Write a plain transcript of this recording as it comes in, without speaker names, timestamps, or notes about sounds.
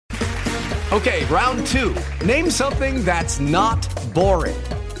Okay, round two. Name something that's not boring.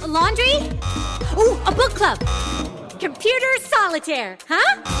 A laundry? Ooh, a book club. Computer solitaire,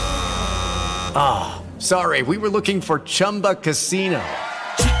 huh? Ah, sorry, we were looking for Chumba Casino.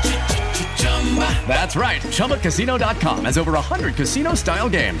 That's right, ChumbaCasino.com has over 100 casino-style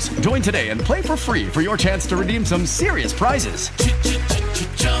games. Join today and play for free for your chance to redeem some serious prizes.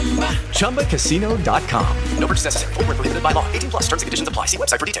 ChumbaCasino.com. No purchase necessary. Void where prohibited by law. 18 plus. Terms and conditions apply. See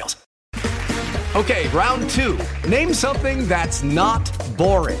website for details. Okay, round two. Name something that's not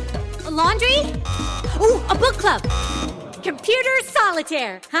boring. A laundry? Ooh, a book club. Computer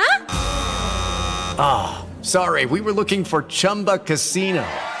solitaire, huh? Ah, sorry, we were looking for Chumba Casino.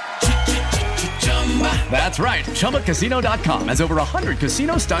 That's right, ChumbaCasino.com has over 100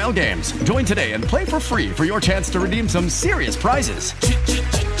 casino-style games. Join today and play for free for your chance to redeem some serious prizes.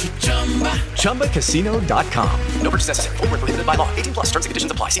 ChumbaCasino.com. No purchase necessary. Void where prohibited by law. 18 plus. Terms and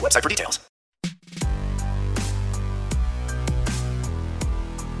conditions apply. See website for details.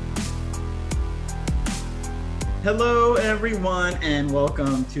 Hello, everyone, and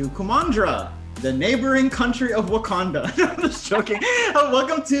welcome to Kumandra, the neighboring country of Wakanda. I'm just joking.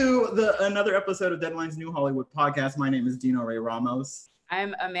 Welcome to another episode of Deadline's New Hollywood podcast. My name is Dino Ray Ramos.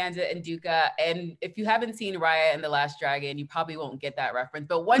 I'm Amanda Nduka, and if you haven't seen Raya and the Last Dragon, you probably won't get that reference.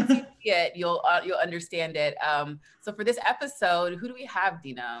 But once you see it, you'll understand it. So for this episode, who do we have,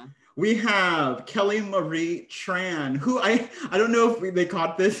 Dino? We have Kelly Marie Tran, who I don't know if they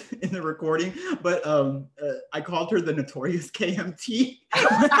caught this in the recording, but I called her the Notorious KMT.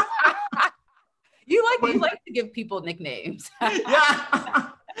 You like to give people nicknames. Yeah.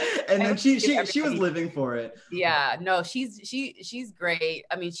 And then she was living for it. Yeah, no, she's great.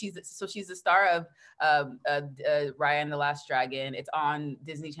 I mean, she's the star of Raya and the Last Dragon. It's on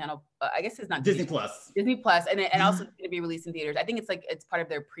Disney Channel. I guess it's not Disney Plus. Disney Plus, and also it's going to be released in theaters. I think it's part of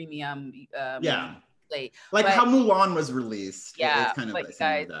their premium. Slate. Like how Mulan was released. Yeah, it's kind of but like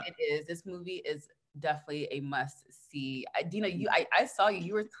guys, that. it is. This movie is definitely a must see. Dina, I saw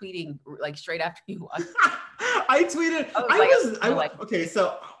you were tweeting like straight after you watched. I tweeted. Okay,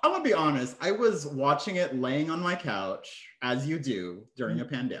 so I'm gonna be honest. I was watching it laying on my couch, as you do during a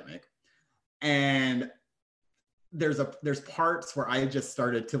pandemic, and there's parts where I just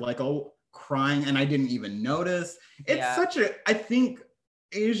started to crying, and I didn't even notice. It's such a, I think,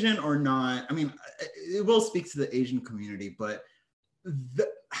 Asian or not. I mean, it will speak to the Asian community, but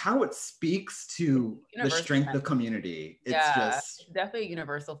how it speaks to the strength of community. It's definitely a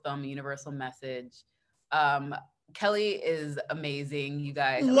universal film, a universal message. Kelly is amazing, you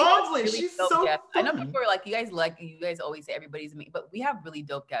guys. Lovely. She's so fun. I know people are like, you guys always say everybody's amazing, but we have really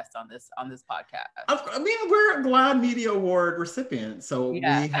dope guests on this podcast. I mean, we're a GLAAD Media Award recipient, so we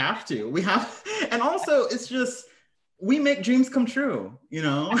have to. And also it's just, we make dreams come true, you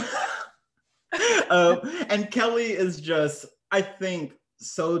know? And Kelly is just, I think,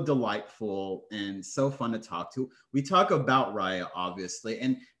 so delightful and so fun to talk to. We talk about Raya, obviously,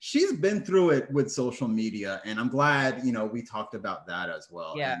 and she's been through it with social media, and I'm glad, we talked about that as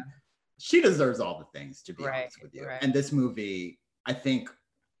well. Yeah. And she deserves all the things, to be honest with you. Right. And this movie, I think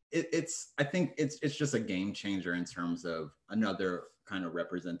it's just a game changer in terms of another kind of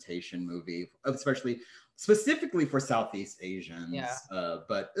representation movie, specifically for Southeast Asians,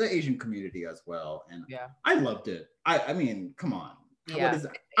 but the Asian community as well. And I loved it. I mean, come on. Yeah. What is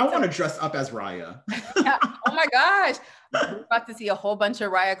that? I want to dress up as Raya. Oh my gosh. We're about to see a whole bunch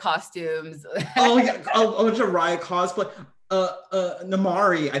of Raya costumes. Oh yeah, a bunch of Raya cosplay.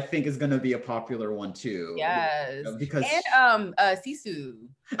 Namari, I think, is going to be a popular one too. Yes. Because Sisu.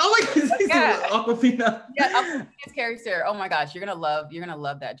 Oh my God, Sisu, Awkwafina. Yeah, Awkwafina's character. Oh my gosh, you're gonna love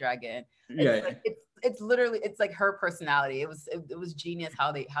that dragon. It's literally, it's like her personality. It was genius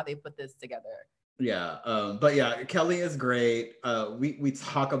how they put this together. Yeah, but yeah, Kelly is great. We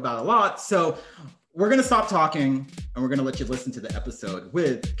talk about a lot, so we're gonna stop talking and we're gonna let you listen to the episode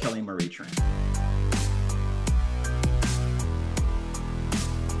with Kelly Marie Tran.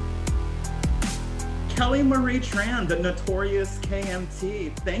 Kelly Marie Tran, the Notorious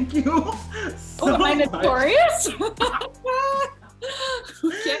KMT. Thank you so am I much. notorious?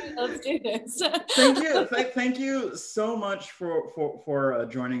 Okay, let's do this. Thank you. Thank you so much for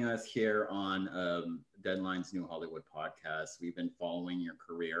joining us here on Deadline's New Hollywood podcast. We've been following your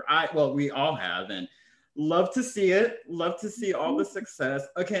career. We all have, and love to see it. Love to see all the success.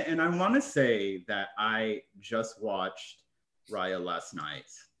 Okay, and I want to say that I just watched Raya last night.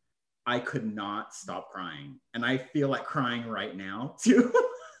 I could not stop crying, and I feel like crying right now too,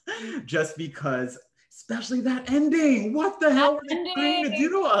 just because. Especially that ending. What the hell were they trying to do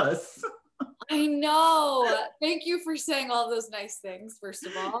to us? I know. Thank you for saying all those nice things, first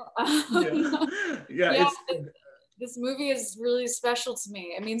of all. Yeah. This movie is really special to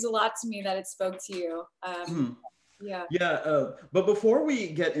me. It means a lot to me that it spoke to you. Yeah. But before we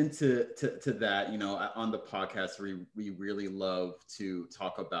get into that, on the podcast, we really love to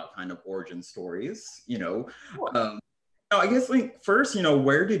talk about kind of origin stories, Sure. I guess like first,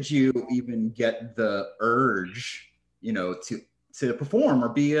 where did you even get the urge, to perform or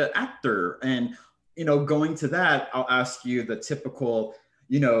be an actor? And, going to that, I'll ask you the typical,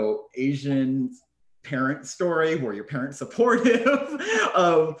 Asian parent story. Were your parents supportive?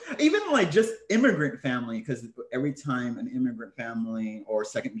 Even like just immigrant family, because every time an immigrant family or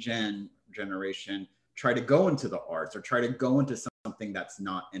second generation try to go into the arts or try to go into something that's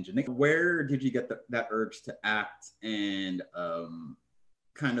not engineering, where did you get that urge to act, and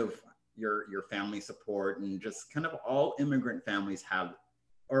kind of your family support, and just kind of all immigrant families have,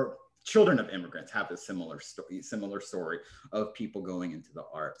 or children of immigrants have a similar story of people going into the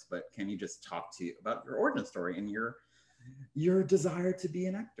arts. But can you just talk to you about your origin story and your desire to be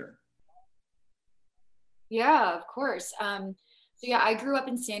an actor? Yeah, of course. So yeah, I grew up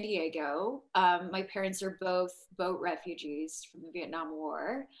in San Diego. My parents are both boat refugees from the Vietnam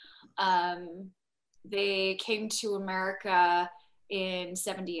War. They came to America in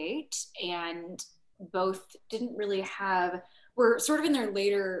 '78, and both didn't really were sort of in their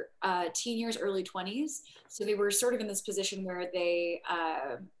later teen years, early 20s. So they were sort of in this position where they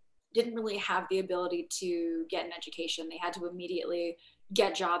didn't really have the ability to get an education. They had to immediately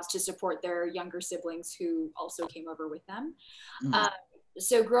get jobs to support their younger siblings who also came over with them.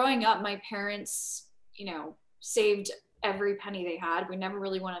 So growing up, my parents, saved every penny they had. We never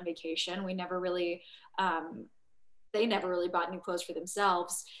really went on vacation. We never really, they never really bought new clothes for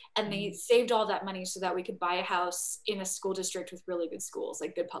themselves. And they saved all that money so that we could buy a house in a school district with really good schools,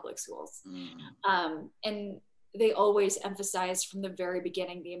 like good public schools. And they always emphasized from the very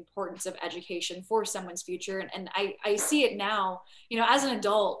beginning the importance of education for someone's future. And I see it now, as an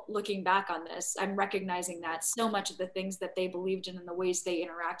adult looking back on this, I'm recognizing that so much of the things that they believed in and the ways they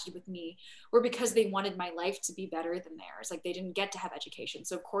interacted with me were because they wanted my life to be better than theirs. Like, they didn't get to have education.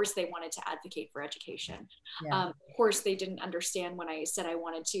 So of course they wanted to advocate for education. Yeah. Of course they didn't understand when I said I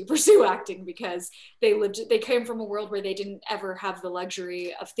wanted to pursue acting, because they came from a world where they didn't ever have the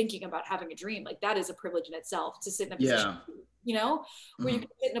luxury of thinking about having a dream. Like, that is a privilege in itself, to sit in a position, where you can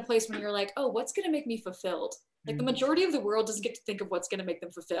sit in a place when you're like, oh, what's going to make me fulfilled? Like, the majority of the world doesn't get to think of what's going to make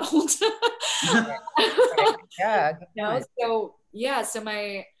them fulfilled. Yeah. So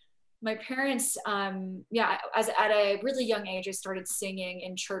my parents, as at a really young age, I started singing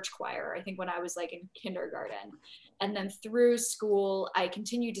in church choir, I think when I was like in kindergarten. And then through school, I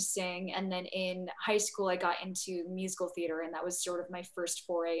continued to sing. And then in high school, I got into musical theater, and that was sort of my first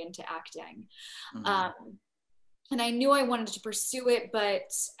foray into acting. And I knew I wanted to pursue it,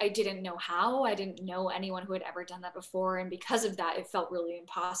 but I didn't know how. I didn't know anyone who had ever done that before. And because of that, it felt really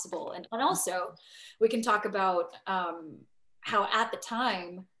impossible. And also, we can talk about how at the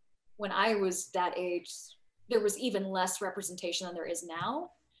time, when I was that age, there was even less representation than there is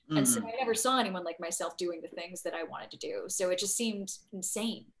now. And so I never saw anyone like myself doing the things that I wanted to do. So it just seemed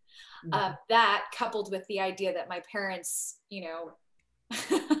insane. That, coupled with the idea that my parents,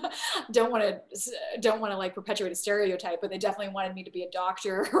 don't want to like perpetuate a stereotype, but they definitely wanted me to be a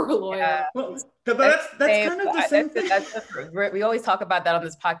doctor or a lawyer. Yeah. Well, that's kind of the same thing. We always talk about that on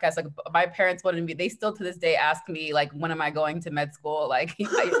this podcast. Like, my parents wanted me, they still to this day ask me, like, when am I going to med school? Like,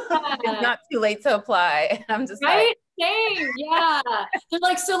 it's not too late to apply. And I'm just right? like, Same, yeah. They're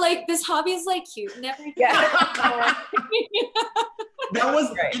like, so like this hobby is like cute and everything. Yeah. That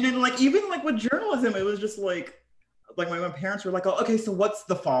was right. And then like even like with journalism, it was just like my parents were like, oh, okay, so what's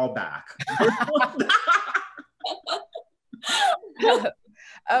the fallback?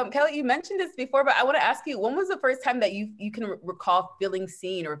 Kelly, you mentioned this before, but I want to ask you, when was the first time that you can recall feeling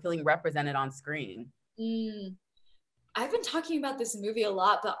seen or feeling represented on screen? I've been talking about this movie a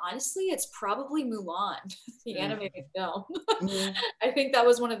lot, but honestly, it's probably Mulan, the animated film. I think that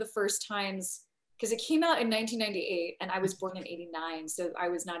was one of the first times, because it came out in 1998 and I was born in '89, so I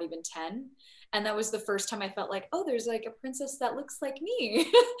was not even 10. And that was the first time I felt like, oh, there's like a princess that looks like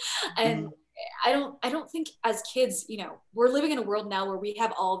me. And I don't think as kids, we're living in a world now where we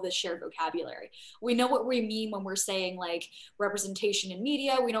have all of this shared vocabulary. We know what we mean when we're saying like representation in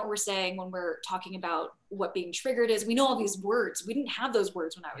media. We know what we're saying when we're talking about what being triggered is. We know all these words. We didn't have those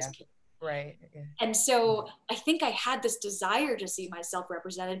words when I was a kid. Right. Yeah. And so I think I had this desire to see myself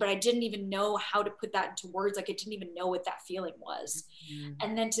represented, but I didn't even know how to put that into words. Like, I didn't even know what that feeling was.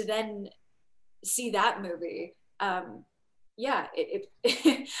 And then to see that movie, yeah,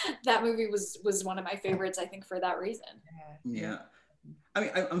 that movie was one of my favorites, I think, for that reason. Yeah. I mean,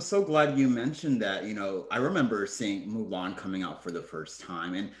 I'm so glad you mentioned that. You know, I remember seeing Mulan coming out for the first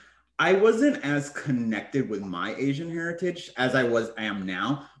time, and I wasn't as connected with my Asian heritage as I am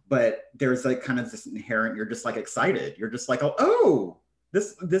now. But there's like kind of this inherent, you're just like excited. You're just like, oh,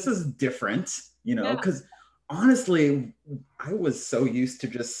 this is different, you know, because honestly, I was so used to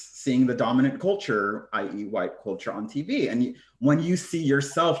just seeing the dominant culture, i.e. white culture on TV. And when you see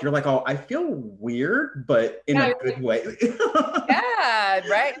yourself, you're like, oh, I feel weird, but in a good way. Yeah,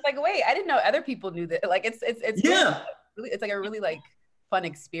 right. It's like, wait, I didn't know other people knew that. Like, it's really, it's like a really like fun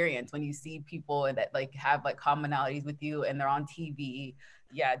experience when you see people that like have like commonalities with you and they're on TV.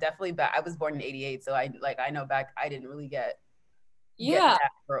 Yeah, definitely. But I was born in '88, so I know back I didn't really get yeah.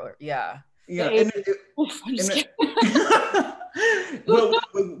 Well,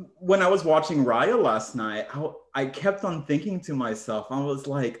 when I was watching Raya last night, I kept on thinking to myself, I was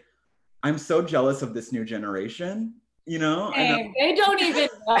like, I'm so jealous of this new generation, you know? And they don't even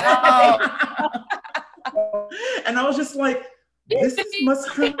know. And I was just like, this must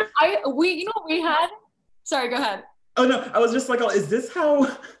have... we had... Sorry, go ahead. Oh no, I was just like, oh, is this how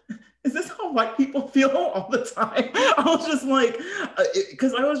white people feel all the time? I was just like,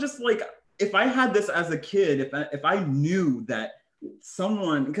 because I was just like, if I had this as a kid, if I knew that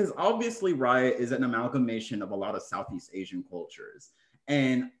someone, because obviously Raya is an amalgamation of a lot of Southeast Asian cultures.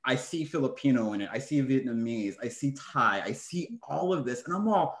 And I see Filipino in it, I see Vietnamese, I see Thai, I see all of this, and I'm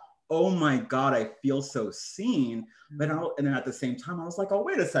all, oh my God, I feel so seen. But and then at the same time, I was like, oh,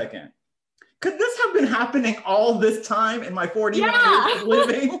 wait a second. Could this have been happening all this time in my 41 years of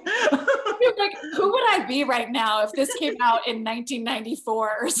living? Like, who would I be right now if this came out in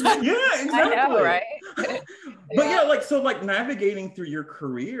 1994 or something? Yeah, exactly. I know, right? But yeah, like, so like navigating through your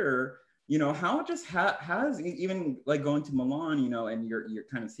career, you know, how it just has, even like going to Milan, you know, and you're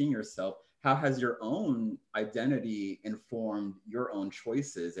kind of seeing yourself, how has your own identity informed your own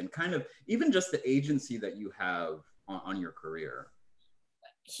choices and kind of even just the agency that you have on your career?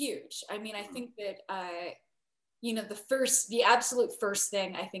 Huge. I mean, I think that, you know, the absolute first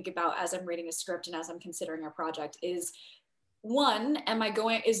thing I think about as I'm reading a script and as I'm considering a project is, one,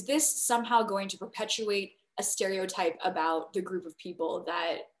 is this somehow going to perpetuate a stereotype about the group of people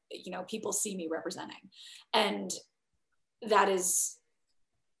that, you know, people see me representing? And that is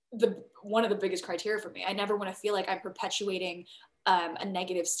one of the biggest criteria for me. I never want to feel like I'm perpetuating a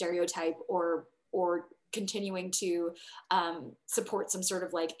negative stereotype or continuing to support some sort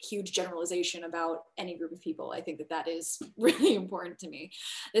of like huge generalization about any group of people. I think that is really important to me.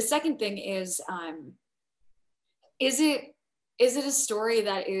 The second thing is it a story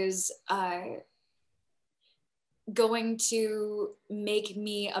that is going to make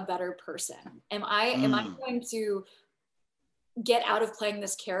me a better person? Am I going to get out of playing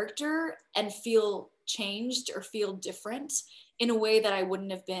this character and feel changed or feel different in a way that I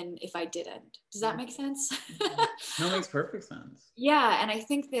wouldn't have been if I didn't? Does that make sense? No, it makes perfect sense. Yeah, and I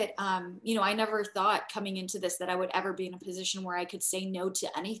think that, you know, I never thought coming into this that I would ever be in a position where I could say no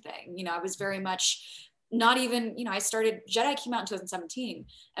to anything. You know, I was very much not even, you know, Jedi came out in 2017.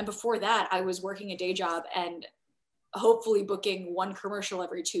 And before that, I was working a day job and hopefully booking one commercial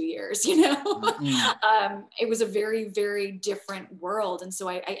every 2 years, you know? Mm-hmm. It was a very, very different world. And so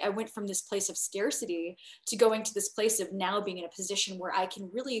I went from this place of scarcity to going to this place of now being in a position where I can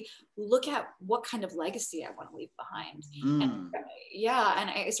really look at what kind of legacy I want to leave behind. And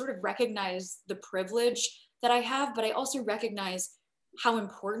I sort of recognize the privilege that I have, but I also recognize how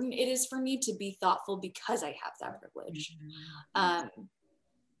important it is for me to be thoughtful because I have that privilege.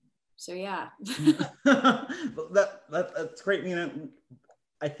 So yeah. That's great. You know,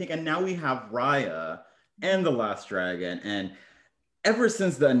 I think, and now we have Raya and The Last Dragon, and ever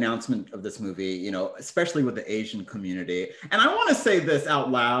since the announcement of this movie, you know, especially with the Asian community, and I want to say this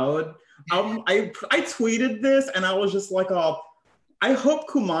out loud. I tweeted this, and I was just like, oh, I hope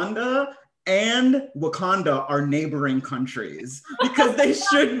Kumanda and Wakanda are neighboring countries because they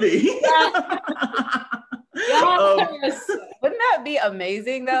should be. Yes. Wouldn't that be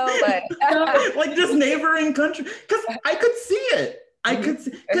amazing though? Like just neighboring country, because I could see it. I could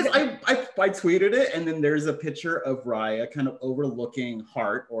see, because I tweeted it, and then there's a picture of Raya kind of overlooking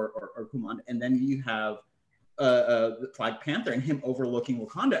Hart or Kumanda, and then you have Black Panther and him overlooking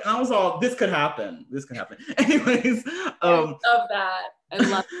Wakanda, and I was all, this could happen. This could happen. Anyways, I love that. I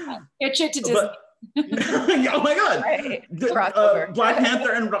love that. Pitch it to Disney. Oh my God! Right. Black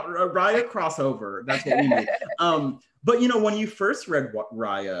Panther and Raya crossover. That's what we need. But you know, when you first read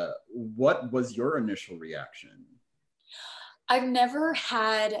Raya, what was your initial reaction? I've never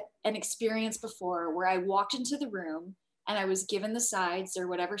had an experience before where I walked into the room and I was given the sides or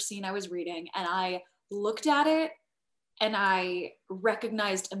whatever scene I was reading, and I looked at it and I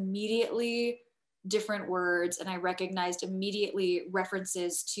recognized immediately different words, and I recognized immediately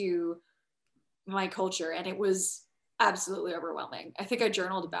references to my culture, and it was absolutely overwhelming. I think I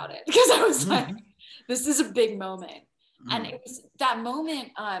journaled about it because I was like, this is a big moment. And it was that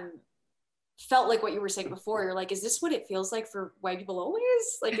moment felt like what you were saying before. You're like, is this what it feels like for white people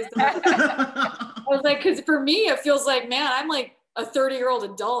always? Like, is that I was like, because for me, it feels like, man, I'm like a 30-year-old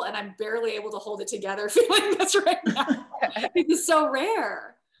adult and I'm barely able to hold it together feeling this right now. It's so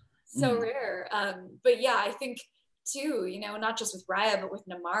rare. So rare. But yeah, I think too, you know, not just with Raya, but with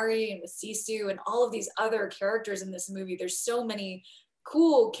Namaari and with Sisu and all of these other characters in this movie. There's so many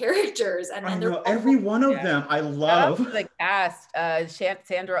cool characters, and they're every one of them I love. The cast,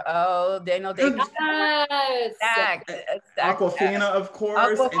 Sandra Oh, Daniel Day-Lewis, Awkwafina, of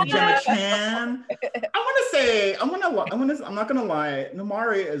course, and Gemma Chan. I'm not gonna lie,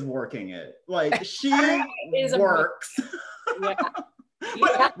 Namaari is working it. Like, she works.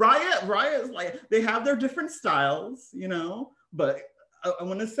 But Raya is like, they have their different styles, you know, but I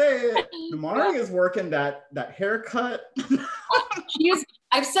want to say Namaari is working that haircut.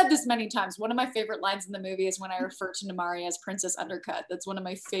 I've said this many times. One of my favorite lines in the movie is when I refer to Namaari as Princess Undercut. That's one of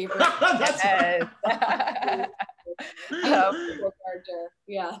my favorite. That's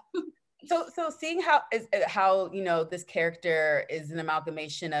yeah. So seeing how you know this character is an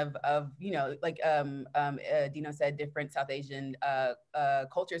amalgamation of you know, like Dino said, different South Asian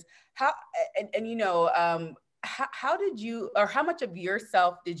cultures. How and you know how did you, or how much of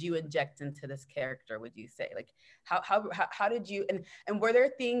yourself did you inject into this character, would you say? Like how did you, and were there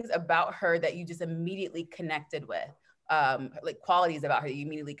things about her that you just immediately connected with, like qualities about her that you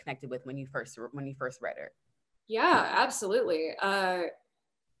immediately connected with when you first read her? Yeah, absolutely.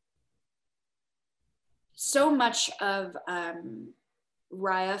 So much of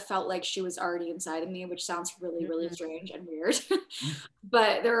Raya felt like she was already inside of me, which sounds really, really strange and weird.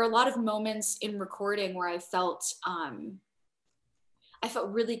 But there are a lot of moments in recording where I felt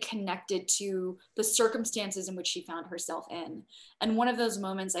really connected to the circumstances in which she found herself in. And one of those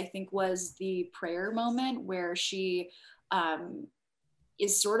moments, I think, was the prayer moment where she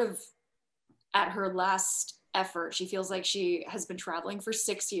is sort of at her last effort. She feels like she has been traveling for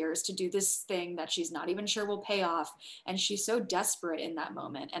 6 years to do this thing that she's not even sure will pay off, and she's so desperate in that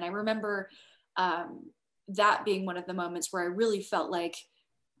moment. And I remember that being one of the moments where I really felt like,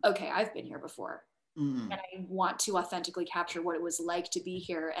 okay, I've been here before, and I want to authentically capture what it was like to be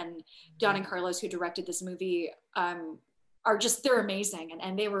here. And Don and Carlos, who directed this movie, they're amazing,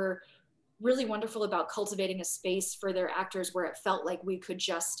 and they were really wonderful about cultivating a space for their actors where it felt like we could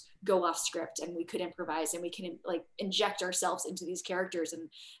just go off script and we could improvise and we can like inject ourselves into these characters.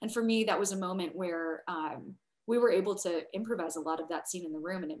 And for me, that was a moment where we were able to improvise a lot of that scene in the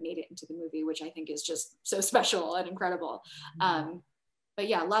room, and it made it into the movie, which I think is just so special and incredible. But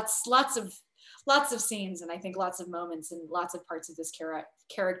yeah, lots of scenes, and I think lots of moments and lots of parts of this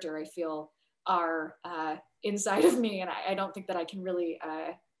character I feel are inside of me. And I don't think that I can really,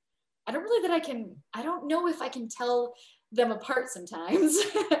 I don't know if I can tell them apart sometimes.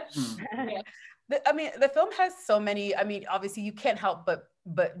 Yeah. I mean, the film has so many, I mean, obviously you can't help but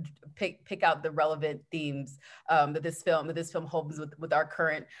pick out the relevant themes that this film holds with our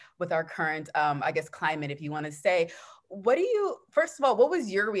current I guess climate, if you want to say. First of all, what was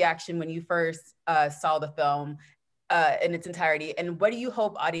your reaction when you first saw the film in its entirety, and what do you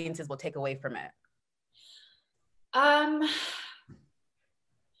hope audiences will take away from it?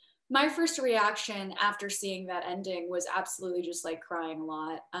 My first reaction after seeing that ending was absolutely just like crying a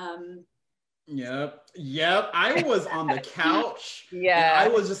lot. Yep. I was on the couch. Yeah. I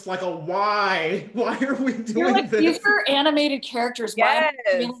was just like, why are we doing like, this? These are animated characters. Why am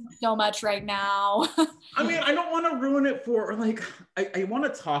I feeling so much right now? I mean, I don't want to ruin it for, like, I want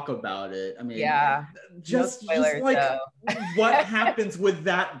to talk about it. I mean, just like what happens with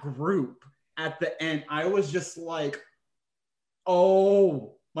that group at the end. I was just like,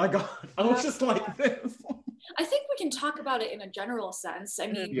 oh my God, I was just like this. I think we can talk about it in a general sense. I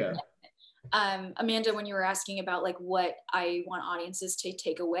mean, Amanda, when you were asking about like what I want audiences to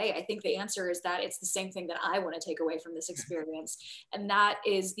take away, I think the answer is that it's the same thing that I want to take away from this experience. And that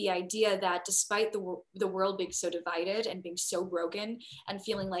is the idea that despite the world being so divided and being so broken, and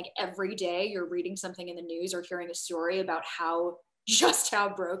feeling like every day you're reading something in the news or hearing a story about how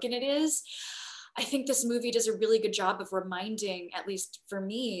broken it is, I think this movie does a really good job of reminding, at least for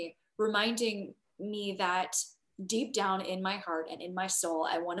me, that deep down in my heart and in my soul,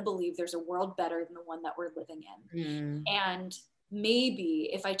 I want to believe there's a world better than the one that we're living in. And maybe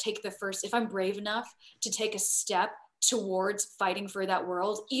if I'm brave enough to take a step towards fighting for that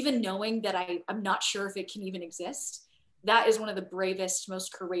world, even knowing that I'm not sure if it can even exist. That is one of the bravest,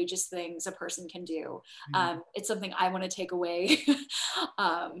 most courageous things a person can do. It's something I want to take away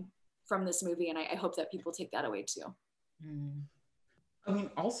from this movie, and I hope that people take that away too. I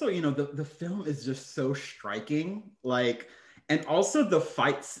mean, also, you know, the film is just so striking, like, and also the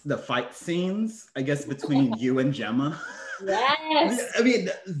fight scenes, I guess, between you and Gemma. Yes. I mean,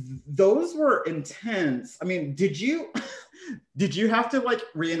 those were intense. I mean, did you have to like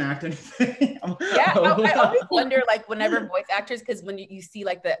reenact anything? Yeah, I always wonder, like, whenever voice actors, because when you see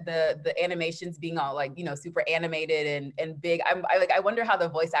like the animations being all like, you know, super animated and big, I wonder how the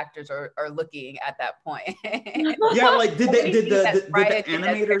voice actors are looking at that point. Yeah, like did the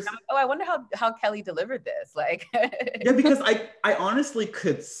animators? Oh, I wonder how Kelly delivered this. Like, yeah, because I honestly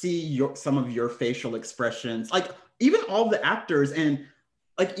could see some of your facial expressions, like even all the actors, and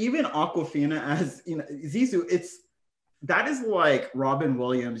like even Awkwafina as, you know, Zissou. That is like Robin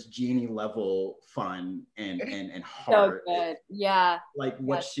Williams Genie level fun and hard. So good. Yeah. Like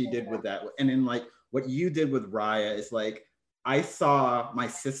what she did with that. And then like what you did with Raya is like, I saw my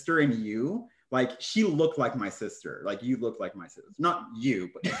sister in you. Like she looked like my sister. Like you look like my sister. Not you,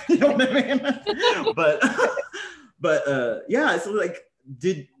 but you know what I mean? but yeah, it's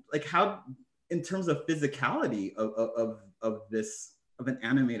like how, in terms of physicality of this, of an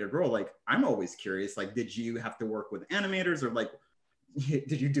animated role, like I'm always curious, like did you have to work with animators, or like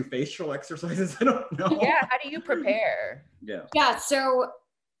did you do facial exercises? I don't know. Yeah, how do you prepare? Yeah, so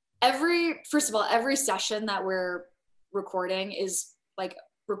first of all, every session that we're recording is like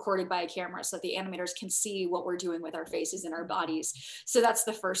recorded by a camera so that the animators can see what we're doing with our faces and our bodies. So that's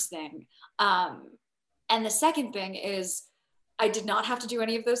the first thing. And the second thing is I did not have to do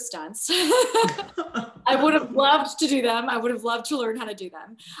any of those stunts. I would have loved to do them. I would have loved to learn how to do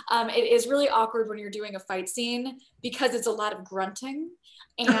them. It is really awkward when you're doing a fight scene because it's a lot of grunting.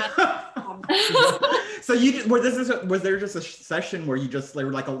 And so was there just a session where you just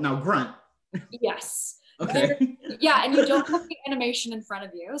were like, oh, now grunt? Yes. Okay. Yeah, and you don't have the animation in front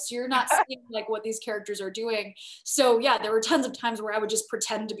of you, so you're not seeing like what these characters are doing. So yeah, there were tons of times where I would just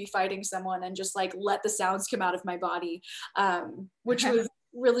pretend to be fighting someone and just like let the sounds come out of my body, which was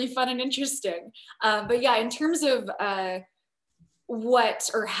really fun and interesting. But yeah, in terms of what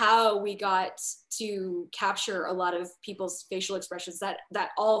or how we got to capture a lot of people's facial expressions, that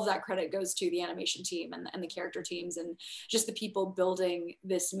all of that credit goes to the animation team and the character teams and just the people building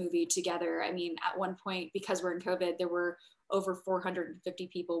this movie together. I mean, at one point, because we're in COVID, there were over 450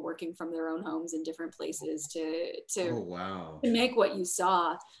 people working from their own homes in different places to make what you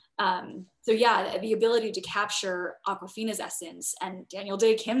saw. So yeah, the ability to capture Awkwafina's essence and Daniel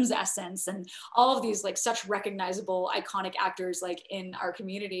Day Kim's essence and all of these like such recognizable, iconic actors like in our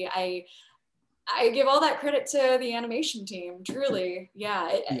community, I give all that credit to the animation team, truly. Yeah,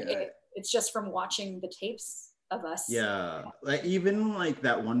 it's just from watching the tapes of us. Yeah, like even like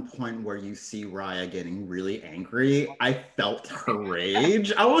that one point where you see Raya getting really angry, I felt her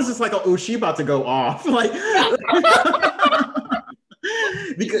rage. I was just like, oh, she about to go off. Like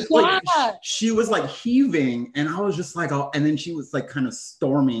because like she was like heaving and I was just like, oh, and then she was like kind of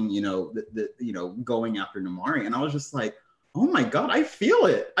storming, you know, going after Namaari, and I was just like, oh my God, I feel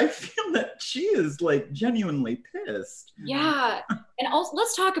it. I feel that she is like genuinely pissed. Yeah, and also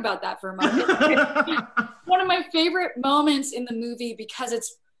let's talk about that for a moment. One of my favorite moments in the movie, because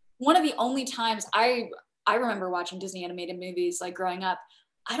it's one of the only times I remember watching Disney animated movies like growing up.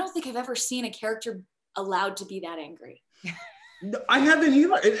 I don't think I've ever seen a character allowed to be that angry. I haven't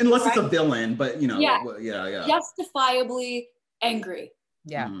either, unless it's a villain, but you know, yeah. Justifiably angry.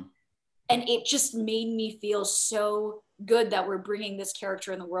 Yeah. Mm-hmm. And it just made me feel so good that we're bringing this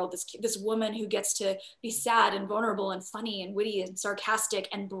character in the world, this woman who gets to be sad and vulnerable and funny and witty and sarcastic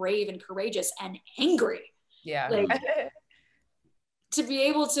and brave and courageous and angry. Yeah. Like, to be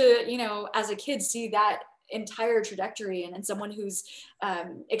able to, you know, as a kid, see that entire trajectory and someone who's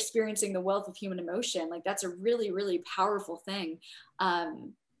experiencing the wealth of human emotion, like that's a really, really powerful thing.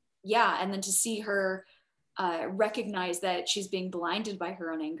 Yeah, and then to see her recognize that she's being blinded by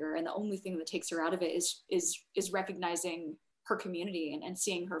her own anger, and the only thing that takes her out of it is recognizing her community and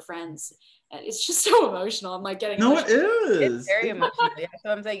seeing her friends. And it's just so emotional. I'm like getting emotional. It is. It's very emotional. Yeah. So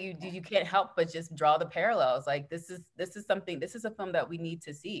I'm saying you can't help but just draw the parallels. Like this is a film that we need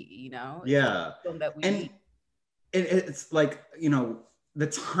to see, you know? Yeah. Film that we need. It's like, you know, the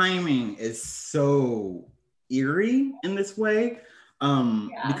timing is so eerie in this way,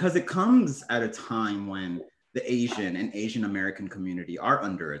 because it comes at a time when the Asian American community are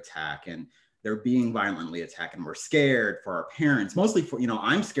under attack. And they're being violently attacked and we're scared for our parents, mostly for,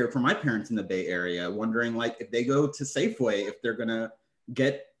 I'm scared for my parents in the Bay Area, wondering like if they go to Safeway, if they're gonna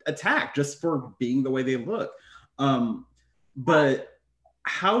get attacked just for being the way they look. But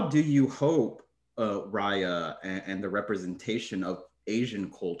how do you hope Raya and the representation of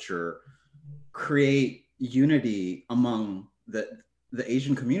Asian culture create unity among the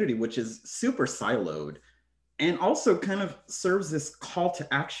Asian community, which is super siloed, and also kind of serves this call to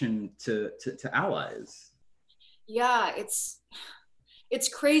action to allies? Yeah, it's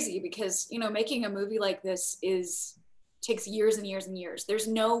crazy because, making a movie like this takes years and years and years. There's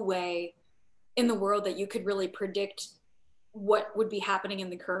no way in the world that you could really predict what would be happening in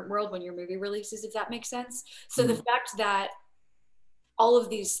the current world when your movie releases, if that makes sense. So the fact that all of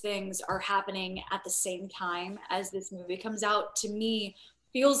these things are happening at the same time as this movie comes out, to me,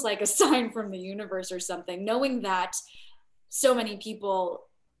 feels like a sign from the universe or something, knowing that so many people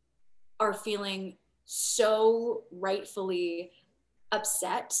are feeling so rightfully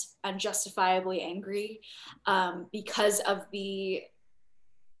upset and justifiably angry because of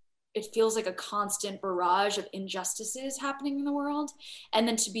it feels like a constant barrage of injustices happening in the world. And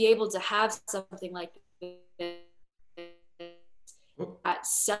then to be able to have something like this that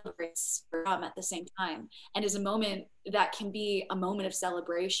celebrates at the same time and is a moment that can be a moment of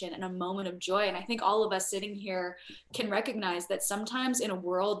celebration and a moment of joy. And I think all of us sitting here can recognize that sometimes in a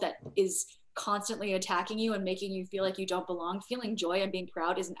world that is constantly attacking you and making you feel like you don't belong, feeling joy and being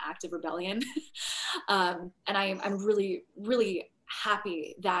proud is an act of rebellion. And I'm really, really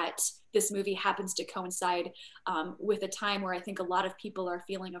happy that this movie happens to coincide with a time where I think a lot of people are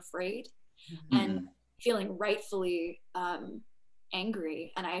feeling afraid and feeling rightfully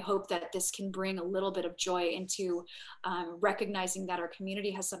angry. And I hope that this can bring a little bit of joy into recognizing that our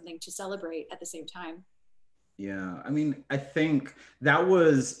community has something to celebrate at the same time. Yeah, I mean, I think that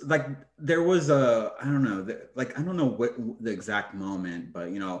was like, there was I don't know what the exact moment, but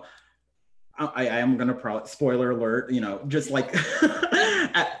I am gonna probably, spoiler alert, just like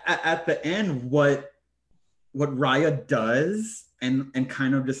at the end, what Raya does, and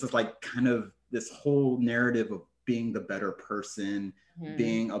kind of just is like kind of this whole narrative of being the better person,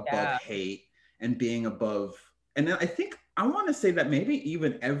 being above hate, and being above, and I think I want to say that maybe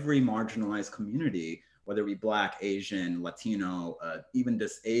even every marginalized community, whether it be Black, Asian, Latino, even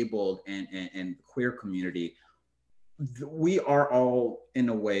disabled and queer community, we are all in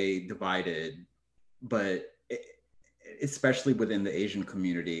a way divided, but especially within the Asian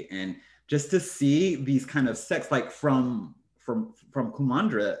community. And just to see these kind of sects, like from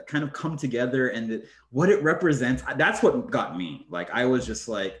Kumandra, kind of come together, and what it represents, that's what got me. Like, I was just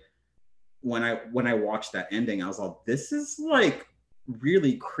like, when I watched that ending, I was like, this is like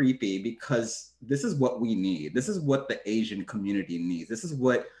really creepy, because this is what we need. This is what the Asian community needs. This is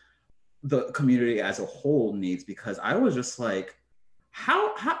what the community as a whole needs, because I was just like,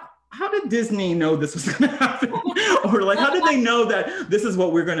 how did Disney know this was going to happen? Or like, how did they know that this is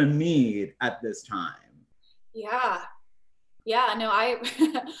what we're going to need at this time? Yeah, no, I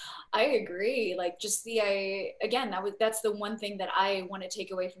agree. Like, just that's the one thing that I want to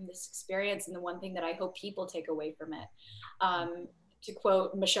take away from this experience, and the one thing that I hope people take away from it. To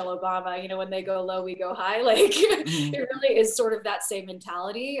quote Michelle Obama, when they go low, we go high. Like, it really is sort of that same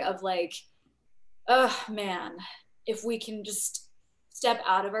mentality of like, oh man, if we can just step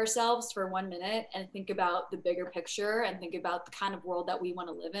out of ourselves for 1 minute and think about the bigger picture and think about the kind of world that we want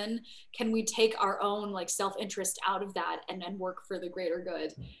to live in, can we take our own like self-interest out of that and then work for the greater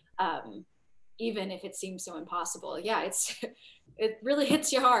good, even if it seems so impossible? Yeah, it really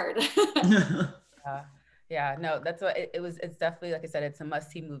hits you hard. Yeah, no, that's what it's definitely, like I said, it's a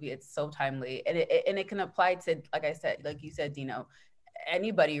must-see movie. It's so timely, and it can apply to, like I said, like you said, Dino,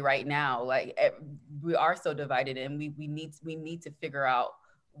 anybody right now. Like, we are so divided, and we need to figure out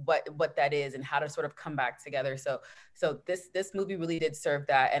what that is and how to sort of come back together. So this movie really did serve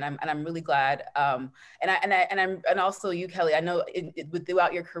that, and I'm really glad. And also you, Kelly, I know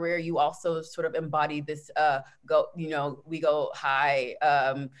throughout your career you also sort of embodied this we go high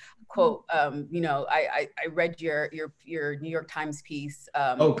quote. I read your New York Times piece.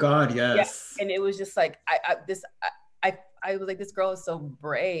 Oh God, yes. Yeah, and it was just like I was like, this girl is so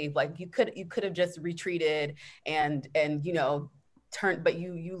brave. Like, you could have just retreated and turned, but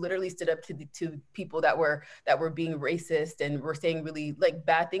you literally stood up to people that were being racist and were saying really like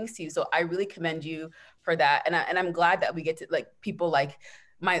bad things to you. So I really commend you for that, and I'm glad that we get to, like, people like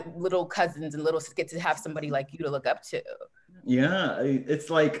my little cousins and little sisters get to have somebody like you to look up to. Yeah, it's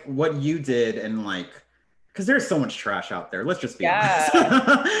like what you did, and like, because there's so much trash out there. Let's just be honest.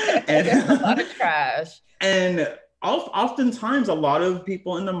 And there's a lot of trash. And oftentimes a lot of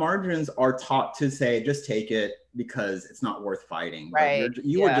people in the margins are taught to say, just take it because it's not worth fighting. Right. But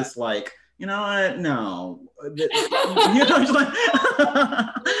you were just like, you know what? No. You know,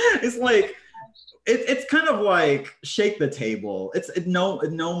 it's like, it's kind of like shake the table. It's no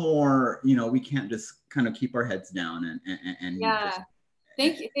more, you know, we can't just kind of keep our heads down and yeah.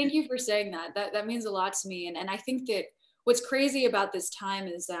 Thank you for saying that. That means a lot to me. And I think that what's crazy about this time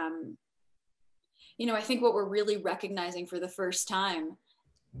is, you know, I think what we're really recognizing for the first time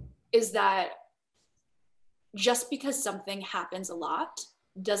is that just because something happens a lot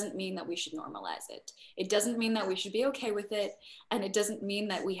doesn't mean that we should normalize it. It doesn't mean that we should be okay with it. And it doesn't mean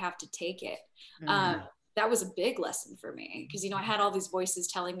that we have to take it. That was a big lesson for me because, you know, I had all these voices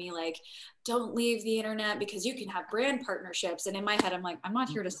telling me like, don't leave the internet because you can have brand partnerships. And in my head, I'm like, I'm not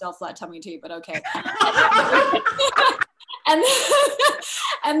here to sell flat tummy tea, but okay.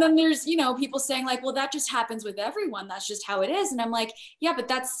 And then there's, you know, people saying like, well, that just happens with everyone. That's just how it is. And I'm like, yeah, but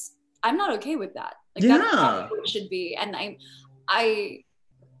I'm not okay with that. Like that's not what it should be. And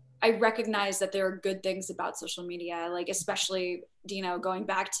I recognize that there are good things about social media, like especially, you know, going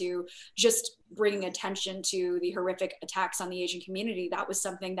back to just bringing attention to the horrific attacks on the Asian community. That was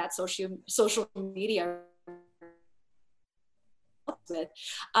something that social media with.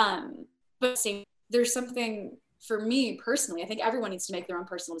 But there's something for me personally, I think everyone needs to make their own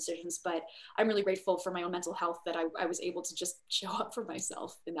personal decisions, but I'm really grateful for my own mental health that I was able to just show up for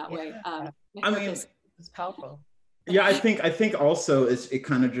myself in that way. I mean, it's powerful. Yeah, I think also it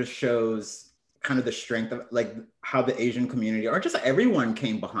kind of just shows kind of the strength of like how the Asian community or just everyone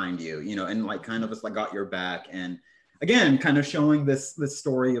came behind you, you know, and like kind of just like got your back. And again, kind of showing this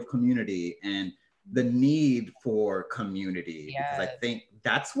story of community and the need for community. Yes. Because I think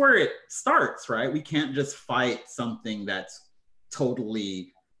that's where it starts, right? We can't just fight something that's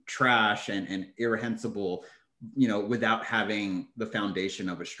totally trash and irrehensible, you know, without having the foundation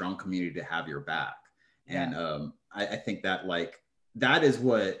of a strong community to have your back. And I think that like, that is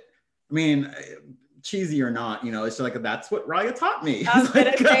what, I mean, cheesy or not, you know, it's like, that's what Raya taught me. I was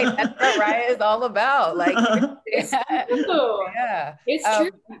gonna say, that's what Raya is all about. Like, it's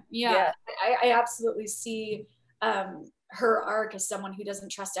true. Yeah. I absolutely see her arc as someone who doesn't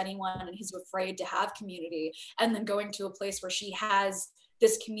trust anyone and who's afraid to have community, and then going to a place where she has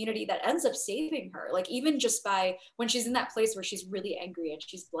this community that ends up saving her. Like even just by when she's in that place where she's really angry and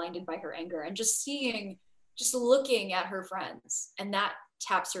she's blinded by her anger, and just looking at her friends, and that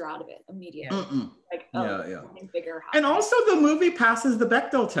taps her out of it immediately. Like, something bigger happened. And also the movie passes the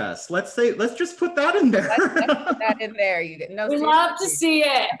Bechdel test. Let's just put that in there. Let's put that in there. We love to see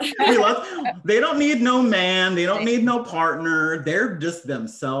it. They don't need no man. They don't need no partner. They're just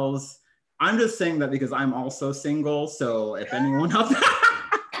themselves. I'm just saying that because I'm also single. So if anyone out there,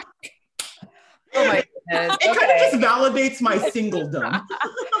 oh my goodness. It kind of just validates my singledom.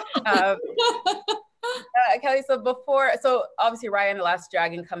 Kelly, so obviously Raya and the Last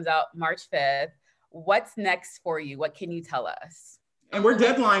Dragon comes out March 5th. What's next for you? What can you tell us? And we're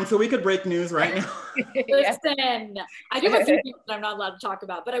deadline, so we could break news right now. Listen, I do have some things that I'm not allowed to talk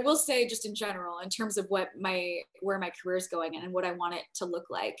about, but I will say just in general, in terms of where my career is going and what I want it to look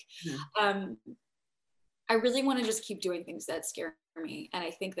like. I really want to just keep doing things that scare me. And I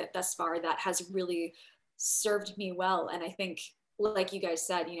think that thus far that has really served me well. And I think, like you guys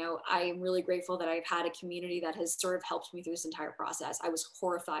said, you know, I am really grateful that I've had a community that has sort of helped me through this entire process. I was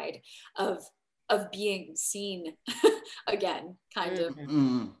horrified of being seen again, kind of,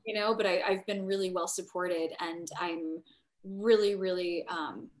 you know, but I've been really well supported, and I'm really, really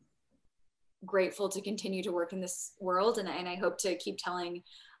grateful to continue to work in this world. And I hope to keep telling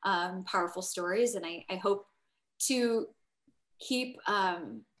powerful stories. And I hope to keep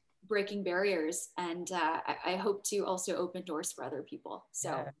breaking barriers, and I hope to also open doors for other people.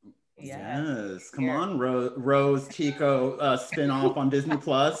 So yes, come on, Rose Chico spin-off on Disney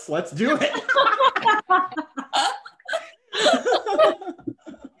Plus. Let's do it.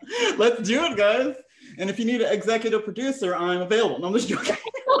 Let's do it, guys. And if you need an executive producer, I'm available. No, I'm just joking.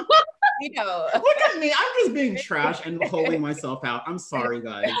 You know, look at me. I'm just being trash and holding myself out. I'm sorry,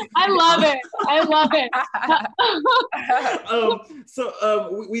 guys. I love it.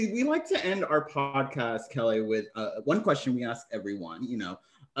 So we like to end our podcast, Kelly, with one question we ask everyone. You know,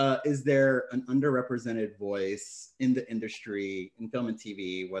 is there an underrepresented voice in the industry, in film and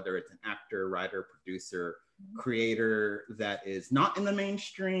TV, whether it's an actor, writer, producer, creator that is not in the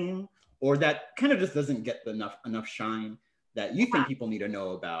mainstream, or that kind of just doesn't get enough shine, that you think people need to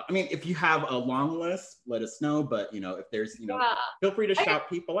know about? I mean, if you have a long list, let us know. But, you know, if there's, you know, feel free to shout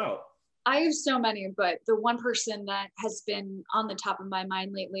people out. I have so many, but the one person that has been on the top of my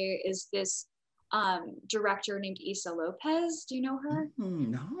mind lately is this director named Issa Lopez. Do you know her?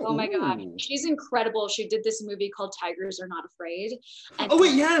 No. Oh my God. She's incredible. She did this movie called Tigers Are Not Afraid. And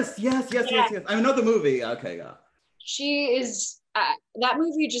yes. I know the movie. Okay, yeah. She is, that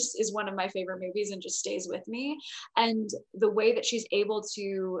movie just is one of my favorite movies and just stays with me. And the way that she's able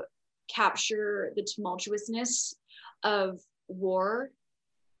to capture the tumultuousness of war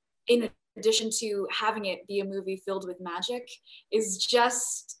in addition to having it be a movie filled with magic is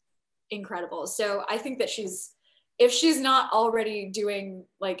just incredible. So I think that if she's not already doing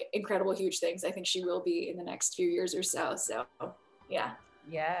like incredible, huge things, I think she will be in the next few years or so. So yeah.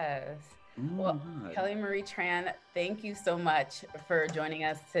 Yes. Well, Kelly Marie Tran, thank you so much for joining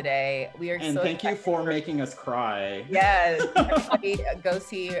us today. We are and so thank you for making us cry. Yes. Everybody go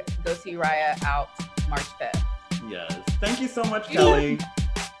see Raya out March 5th. Yes. Thank you so much, Kelly.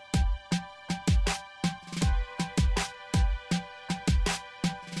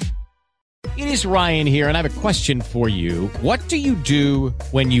 It is Ryan here, and I have a question for you. What do you do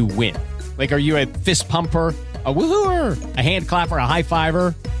when you win? Like, are you a fist pumper, a woohooer, a hand clapper, a high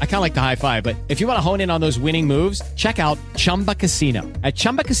fiver? I kind of like the high five, but if you want to hone in on those winning moves, check out Chumba Casino. At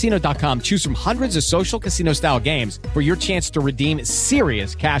ChumbaCasino.com, choose from hundreds of social casino style games for your chance to redeem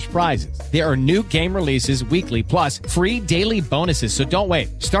serious cash prizes. There are new game releases weekly, plus free daily bonuses. So don't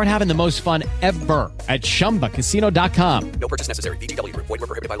wait. Start having the most fun ever at ChumbaCasino.com. No purchase necessary. VGW Group. Void where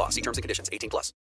prohibited by law. See terms and conditions. 18+.